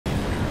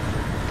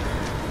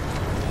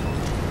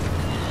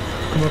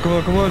Come on, come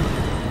on, come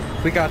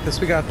on. We got this,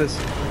 we got this.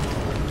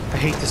 I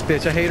hate this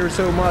bitch. I hate her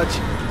so much.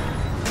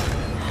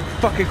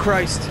 Fucking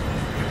Christ.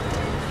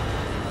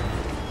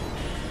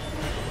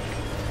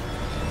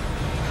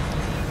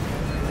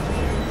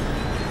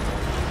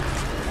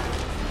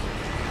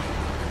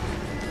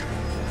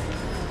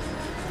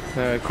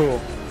 Alright,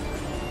 cool.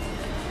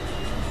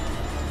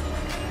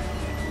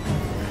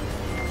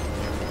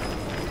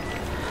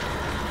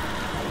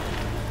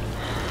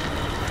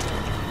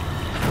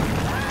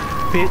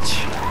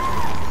 Bitch.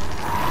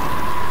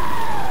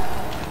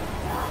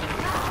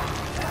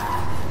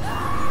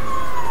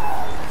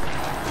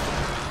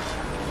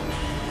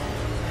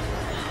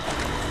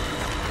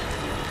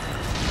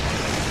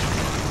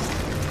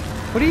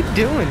 What are you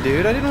doing,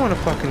 dude? I didn't want to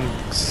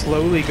fucking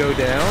slowly go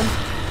down.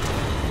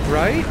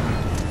 Right?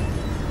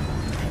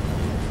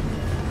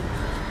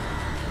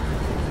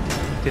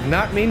 Did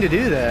not mean to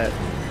do that.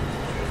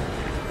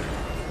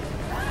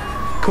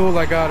 Cool,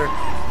 I got her.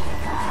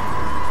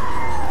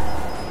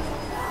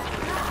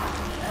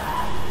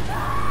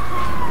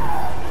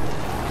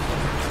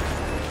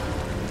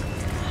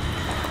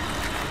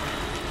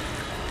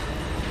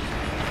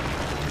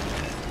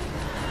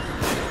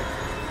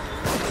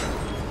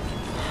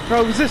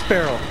 Oh, who's this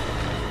barrel?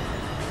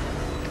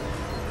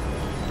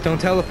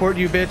 Don't teleport,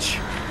 you bitch.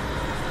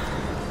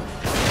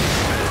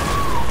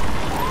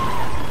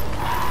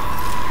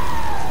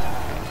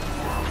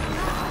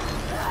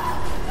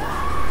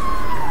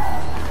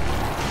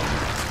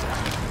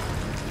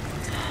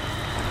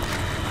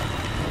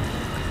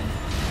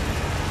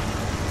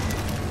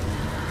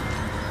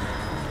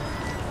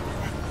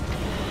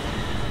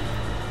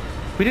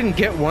 We didn't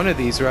get one of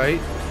these, right?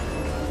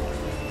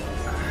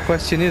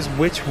 Question is,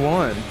 which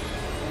one?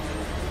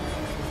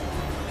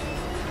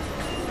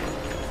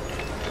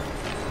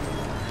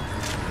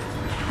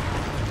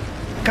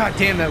 God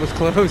damn, that was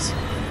close.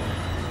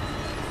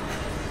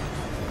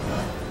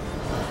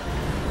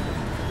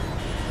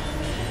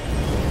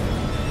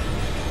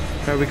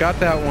 Alright, we got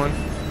that one.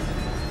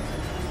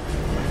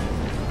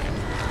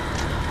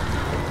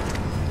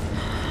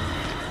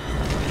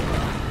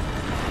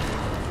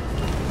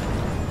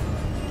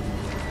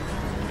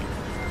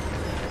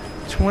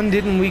 Which one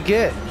didn't we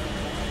get?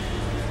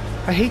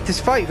 I hate this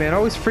fight, man. I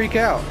always freak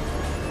out.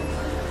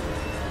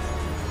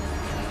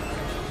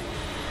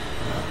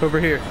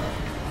 Over here.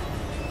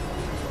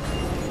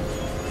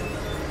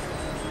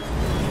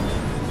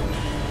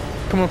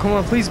 Come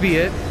on, please be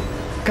it.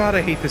 God,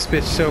 I hate this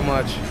bitch so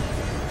much.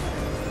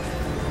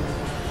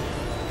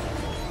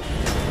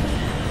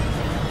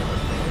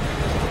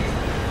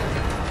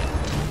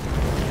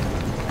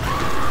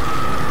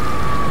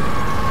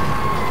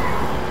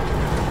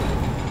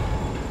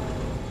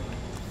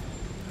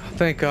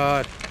 Thank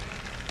God.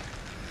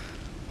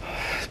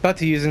 I was about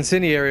to use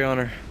incendiary on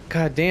her.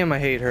 God damn, I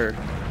hate her.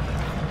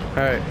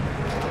 Alright.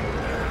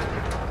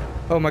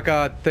 Oh my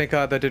God, thank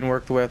God that didn't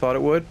work the way I thought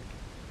it would.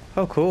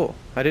 Oh, cool.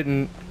 I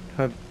didn't...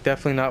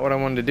 definitely not what I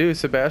wanted to do,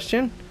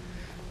 Sebastian.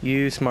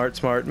 You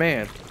smart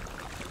man.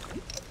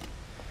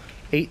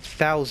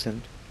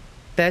 8,000.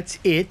 That's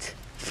it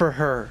for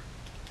her.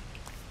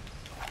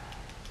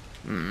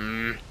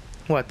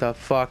 What the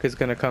fuck is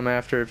gonna come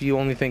after if you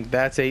only think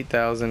that's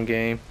 8,000,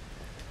 game?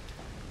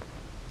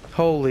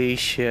 Holy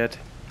shit.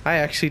 I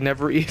actually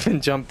never even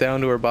jumped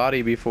down to her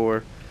body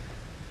before.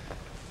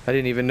 I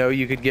didn't even know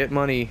you could get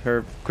money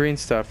or green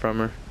stuff from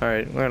her.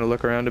 Alright, we're gonna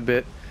look around a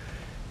bit.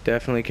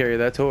 Definitely carry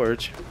that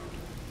torch.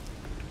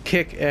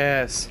 Kick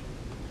ass.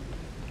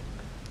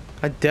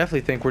 I definitely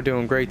think we're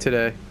doing great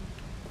today.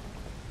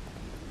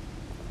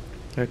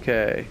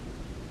 Okay.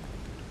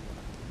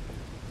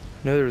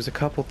 I know there was a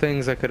couple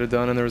things I could have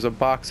done, and there was a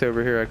box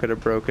over here I could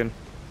have broken.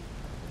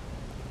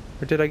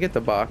 Or did I get the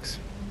box?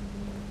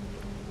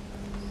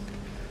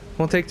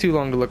 Won't take too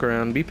long to look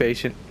around. Be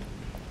patient.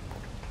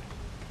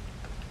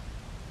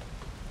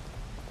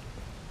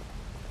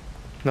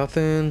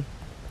 Nothing.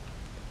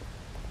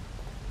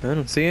 I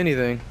don't see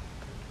anything.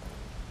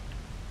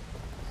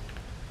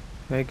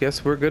 I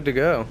guess we're good to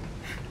go.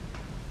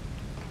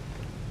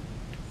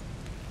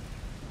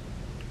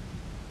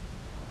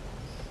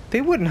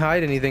 They wouldn't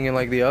hide anything in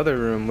like the other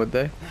room, would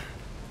they?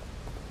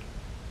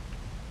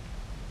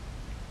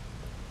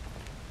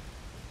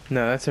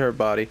 No, that's her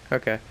body.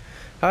 Okay.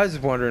 I was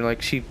just wondering,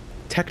 like, she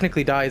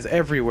technically dies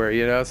everywhere,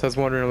 you know? So I was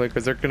wondering, like,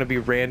 is there gonna be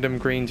random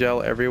green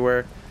gel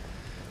everywhere?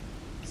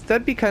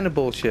 That'd be kind of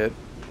bullshit.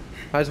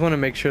 I just want to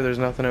make sure there's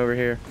nothing over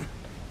here.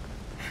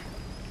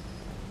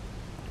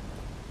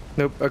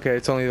 Nope. Okay,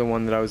 it's only the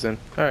one that I was in.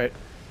 Alright.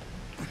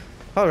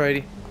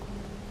 Alrighty.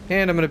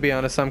 And I'm gonna be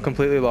honest, I'm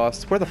completely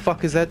lost. Where the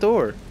fuck is that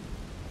door?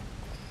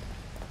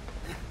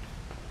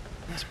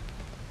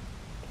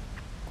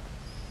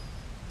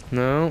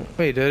 No.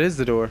 Wait, that is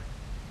the door.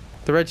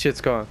 The red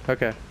shit's gone.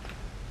 Okay.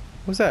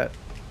 What's that?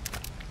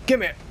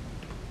 Gimme!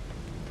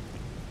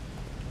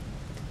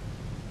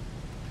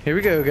 Here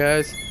we go,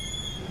 guys.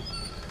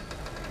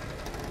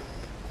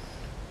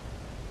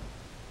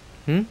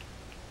 Hmm?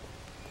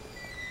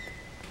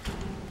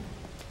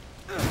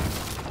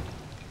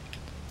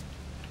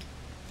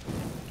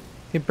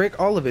 You break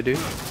all of it, dude.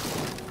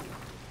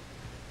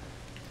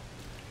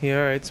 Yeah,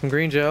 alright, some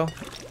green gel.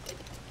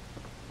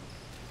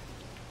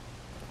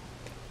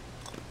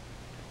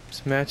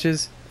 Some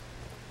matches.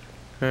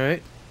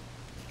 Alright.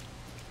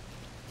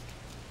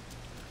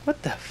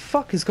 What the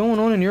fuck is going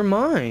on in your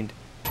mind?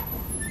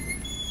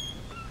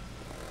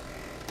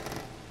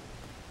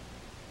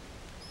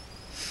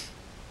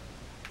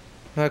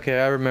 Okay,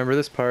 I remember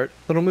this part.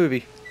 Little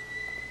movie.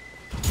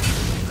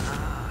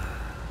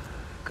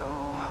 Go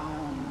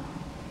home.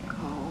 Go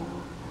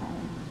home.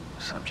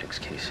 Subject's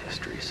case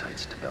history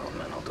cites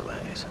developmental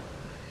delays.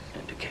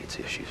 Indicates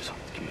issues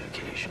with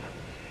communication,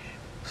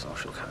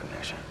 social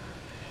cognition,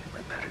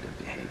 repetitive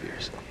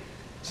behaviors.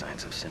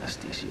 Signs of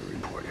synesthesia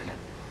reported.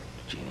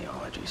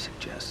 Genealogy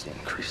suggests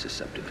increased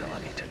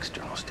susceptibility to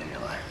external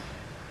stimuli.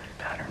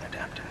 Pattern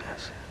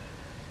adaptiveness.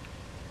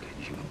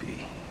 Could you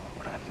be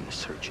what I've been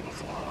searching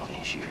for all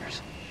these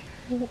years?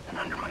 And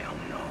under my own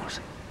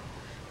nose.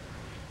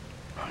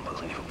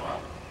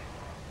 Unbelievable.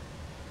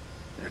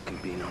 There can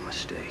be no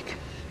mistake.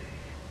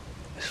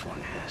 This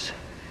one is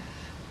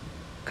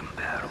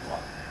compatible.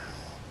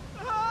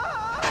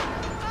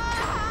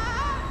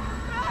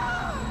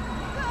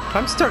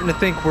 I'm starting to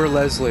think we're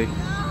Leslie.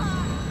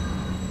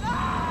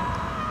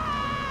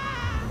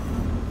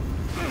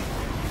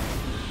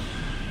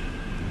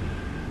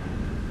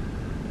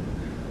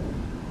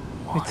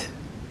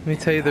 Let me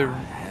tell you the...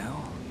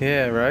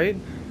 Yeah, right?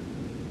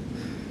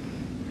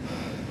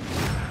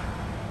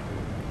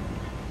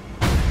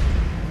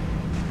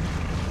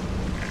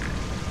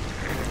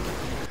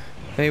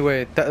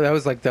 Anyway, that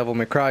was like Devil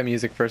May Cry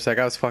music for a sec.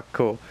 That was fucking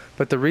cool.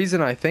 But the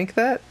reason I think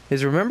that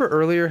is, remember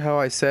earlier how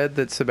I said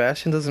that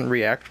Sebastian doesn't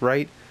react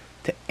right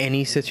to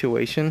any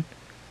situation?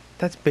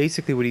 That's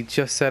basically what he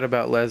just said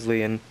about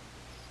Leslie. And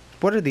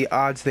what are the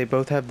odds they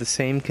both have the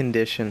same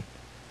condition?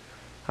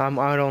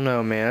 I don't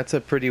know, man. That's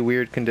a pretty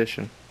weird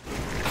condition.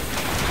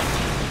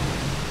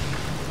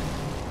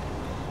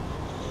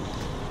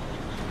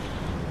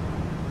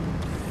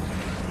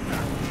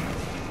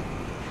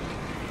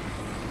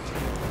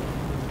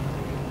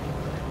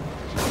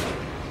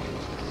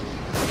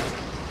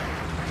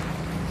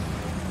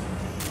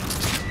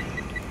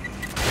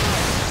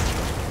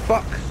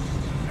 Fuck.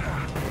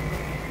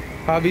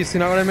 Obviously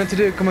not what I meant to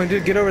do. Come on,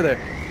 dude, get over there.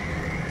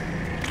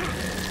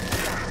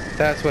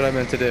 That's what I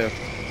meant to do.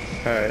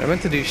 Alright, I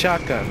meant to do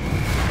shotgun.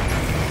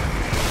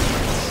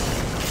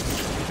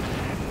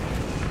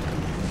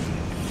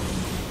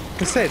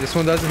 Let's say this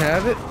one doesn't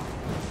have it.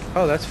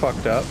 Oh, that's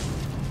fucked up.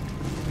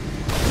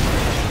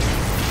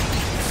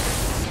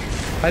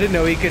 I didn't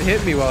know he could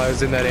hit me while I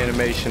was in that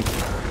animation.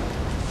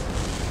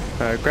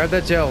 Alright, grab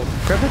that gel.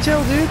 Grab that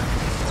gel, dude.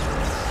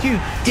 You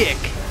dick.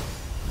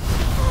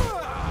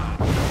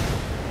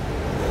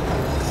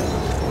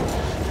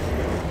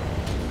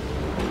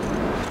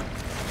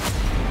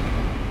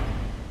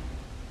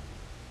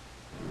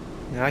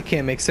 I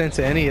can't make sense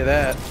of any of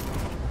that.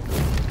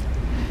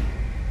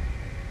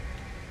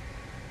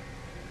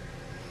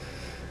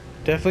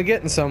 Definitely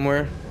getting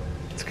somewhere.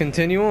 Let's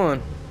continue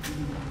on.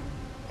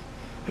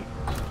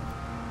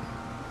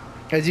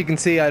 As you can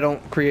see, I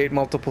don't create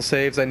multiple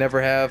saves. I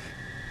never have.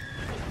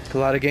 A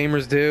lot of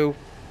gamers do.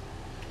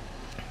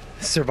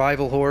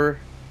 Survival horror.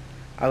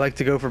 I like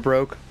to go for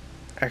broke.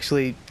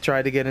 Actually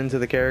try to get into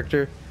the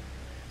character.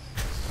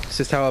 It's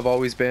just how I've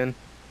always been.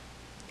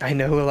 I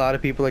know a lot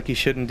of people like you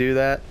shouldn't do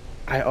that.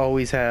 I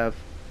always have.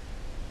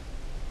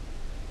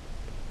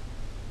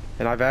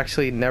 And I've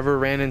actually never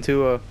ran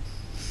into a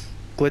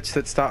glitch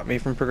that stopped me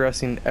from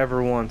progressing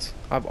ever once.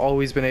 I've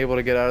always been able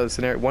to get out of the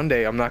scenario. One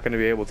day I'm not going to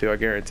be able to, I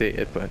guarantee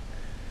it, but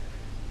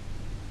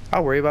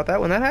I'll worry about that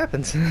when that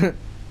happens.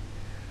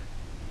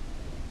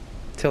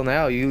 Till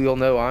now, you'll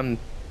know I'm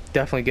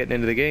definitely getting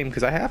into the game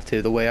because I have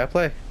to, the way I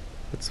play.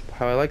 That's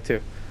how I like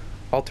to.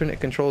 Alternate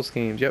control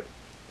schemes, yep.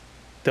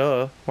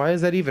 Duh. Why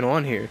is that even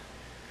on here?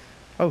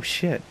 Oh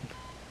shit.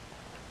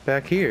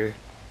 Back here.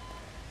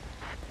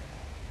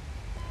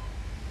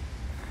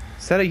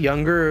 Is that a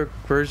younger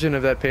version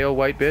of that pale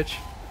white bitch?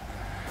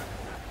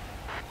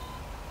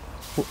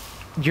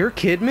 You're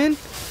Kidman?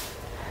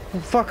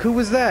 Well, fuck, who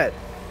was that?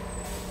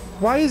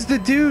 Why is the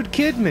dude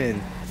Kidman?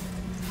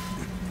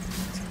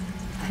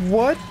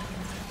 What?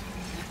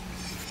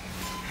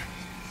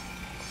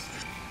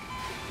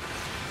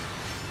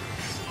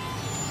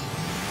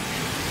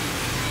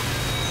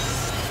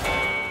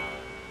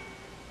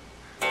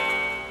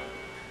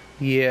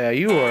 Yeah,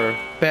 you are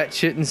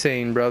batshit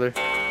insane, brother.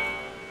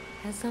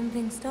 Has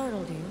something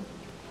startled you?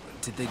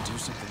 Did they do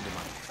something to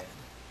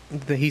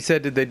my head? He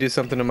said, did they do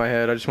something to my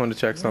head? I just wanted to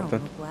check You something.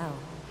 don't look well.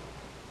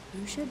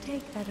 You should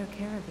take better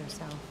care of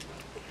yourself.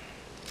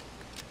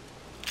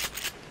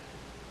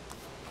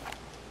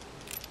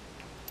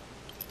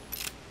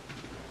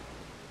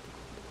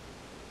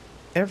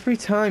 Every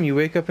time you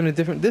wake up in a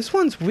different... This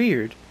one's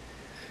weird.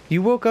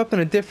 You woke up in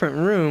a different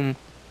room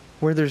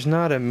where there's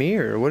not a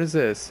mirror. What is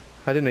this?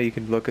 I didn't know you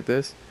could look at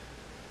this.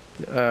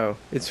 Oh,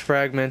 it's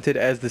fragmented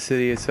as the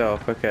city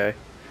itself. Okay.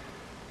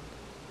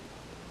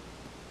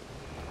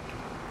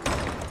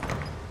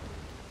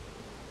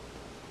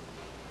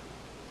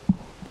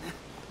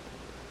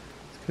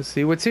 Let's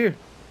see what's here.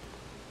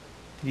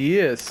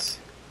 Yes.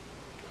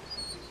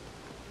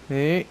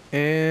 Hey,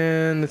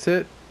 and that's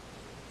it.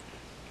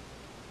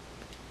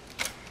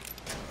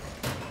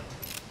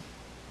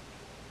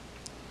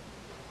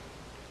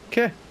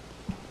 Okay.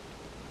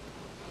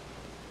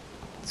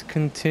 Let's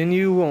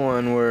continue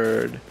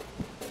onward.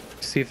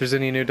 See if there's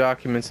any new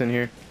documents in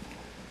here.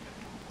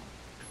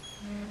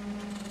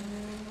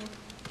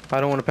 I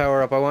don't want to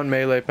power up. I want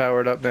melee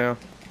powered up now.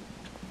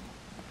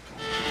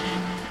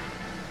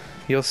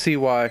 You'll see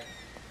why.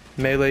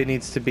 Melee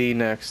needs to be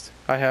next.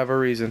 I have a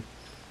reason.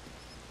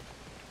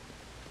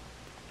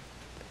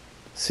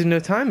 See, no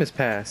time has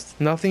passed.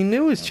 Nothing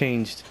new has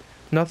changed.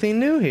 Nothing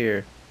new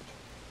here.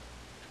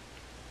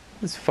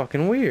 It's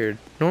fucking weird.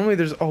 Normally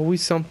there's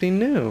always something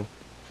new.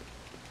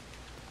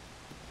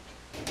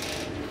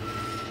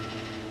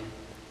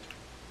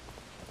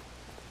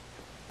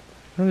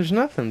 No, there's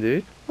nothing,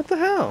 dude. What the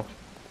hell?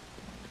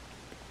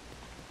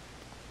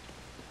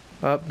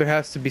 There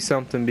has to be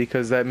something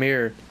because that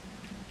mirror.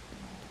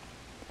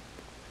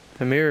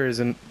 The mirror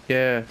isn't...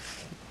 Yeah.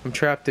 I'm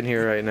trapped in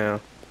here right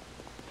now.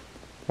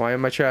 Why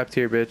am I trapped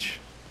here, bitch?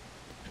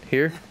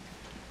 Here?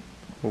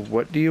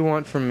 What do you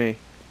want from me?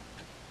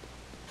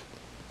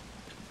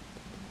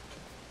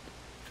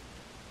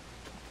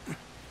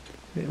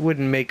 It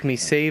wouldn't make me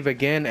save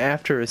again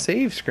after a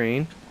save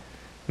screen.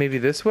 Maybe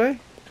this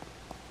way?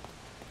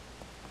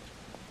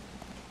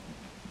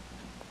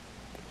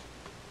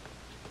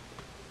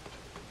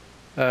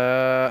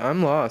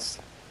 I'm lost.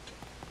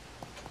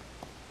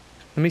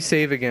 Let me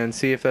save again,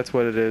 see if that's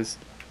what it is.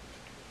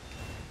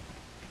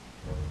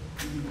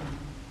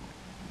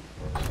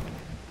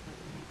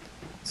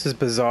 This is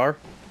bizarre.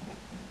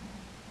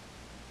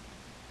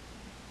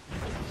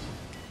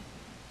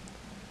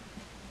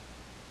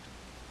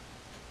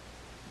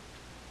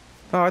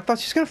 Oh, I thought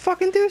she was gonna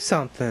fucking do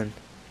something.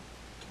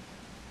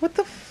 What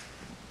the f...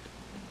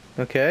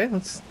 Okay,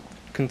 let's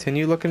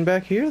continue looking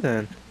back here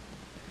then.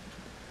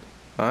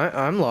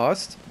 I'm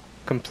lost.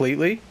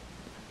 Completely.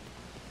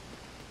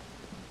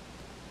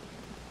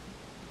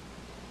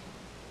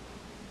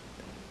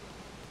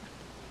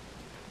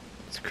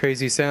 It's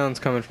crazy sounds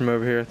coming from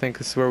over here. I think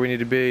this is where we need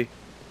to be.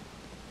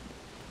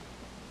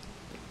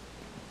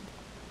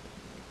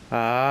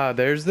 Ah,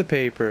 there's the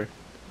paper.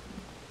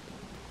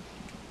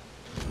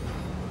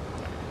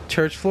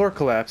 Church floor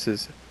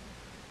collapses.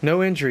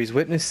 No injuries.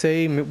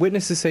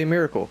 Witnesses say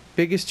miracle.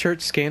 Biggest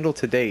church scandal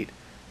to date.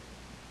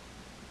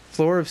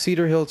 Floor of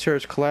Cedar Hill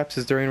Church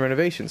collapses during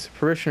renovations.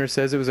 Parishioner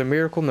says it was a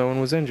miracle no one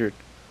was injured.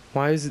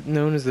 Why is it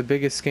known as the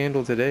biggest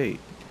scandal to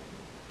date?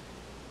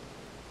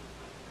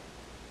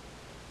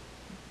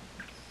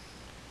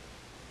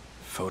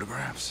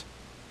 Photographs?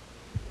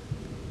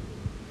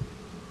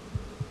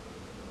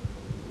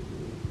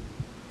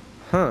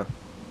 Huh.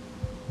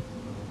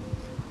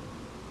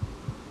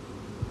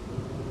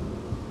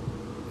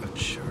 A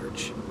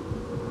church.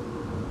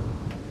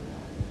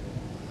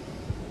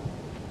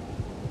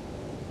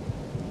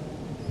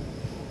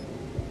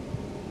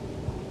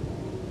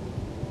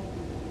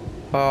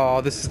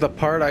 Oh, this is the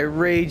part I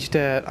raged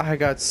at. I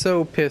got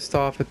so pissed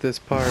off at this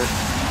part.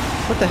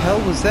 What the hell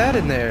was that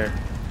in there?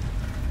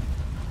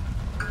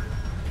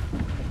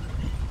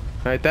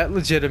 Alright, that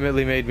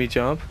legitimately made me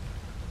jump.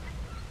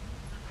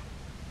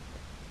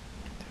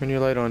 Turn your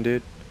light on,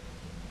 dude.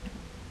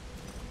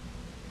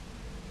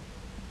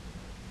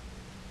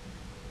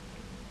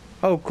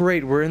 Oh,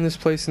 great. We're in this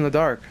place in the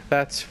dark.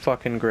 That's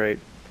fucking great.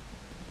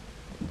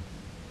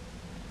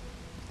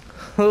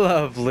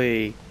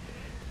 Lovely.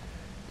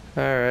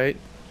 Alright.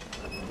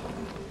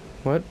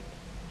 What?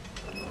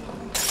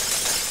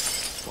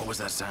 What was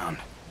that sound?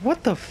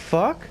 What the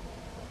fuck?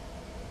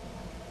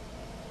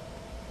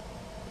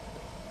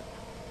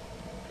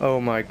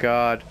 Oh my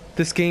god.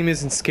 This game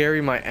isn't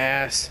scary my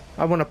ass.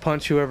 I want to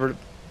punch whoever...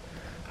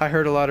 I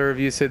heard a lot of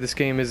reviews say this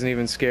game isn't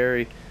even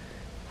scary.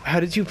 How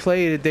did you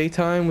play it at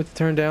daytime with the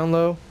turn down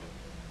low?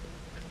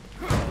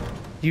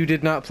 You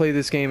did not play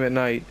this game at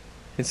night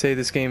and say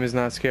this game is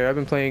not scary. I've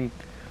been playing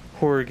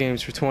horror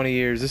games for 20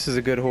 years. This is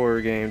a good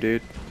horror game,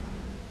 dude.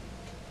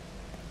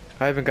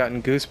 I haven't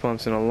gotten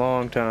goosebumps in a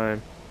long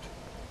time.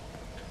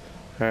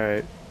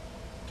 Alright.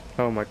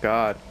 Oh my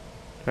god.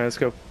 Alright, let's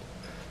go.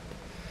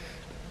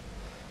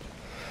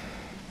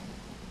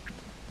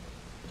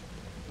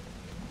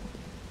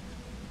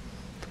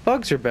 The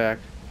bugs are back.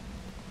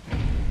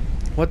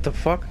 What the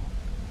fuck?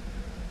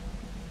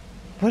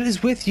 What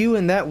is with you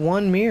in that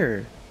one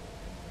mirror?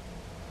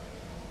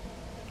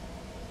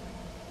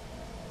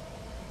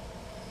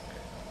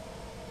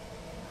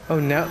 Oh,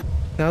 now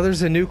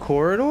there's a new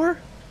corridor?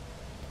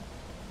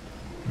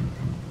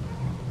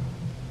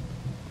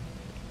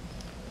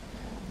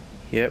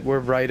 Yep, we're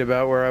right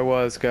about where I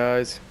was,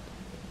 guys.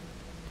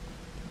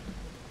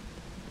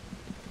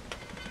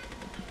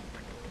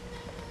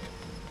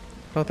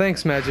 Oh,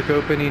 thanks, magic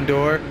opening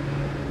door.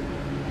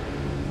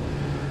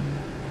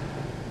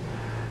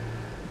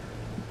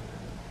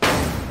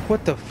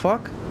 What the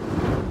fuck?